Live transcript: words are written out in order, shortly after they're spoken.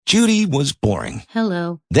Judy was boring.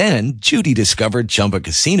 Hello. Then Judy discovered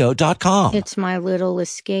ChumbaCasino.com. It's my little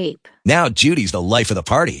escape. Now Judy's the life of the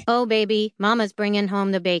party. Oh, baby, mama's bringing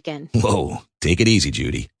home the bacon. Whoa, take it easy,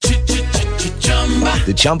 Judy.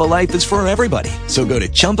 The Chumba life is for everybody. So go to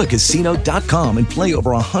ChumbaCasino.com and play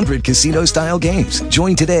over 100 casino-style games.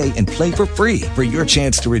 Join today and play for free for your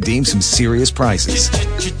chance to redeem some serious prizes.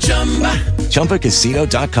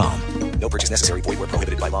 ChumbaCasino.com. No purchase necessary. Void where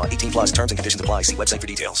prohibited by law. 18 plus terms and conditions apply. See website for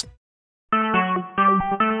details.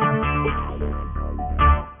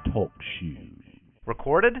 Talk shoes.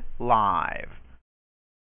 Recorded live.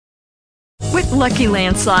 With Lucky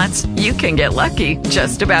Land Slots, you can get lucky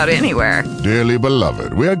just about anywhere. Dearly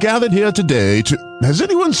beloved, we are gathered here today to... Has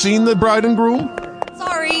anyone seen the bride and groom?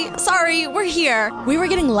 Sorry, we're here. We were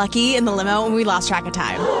getting lucky in the limo and we lost track of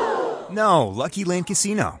time. No, Lucky Land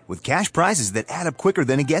Casino, with cash prizes that add up quicker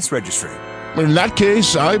than a guest registry. In that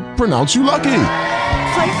case, I pronounce you lucky.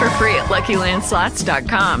 Play for free at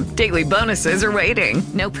LuckyLandSlots.com. Daily bonuses are waiting.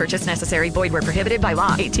 No purchase necessary. Void where prohibited by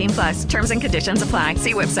law. 18 plus. Terms and conditions apply.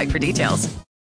 See website for details.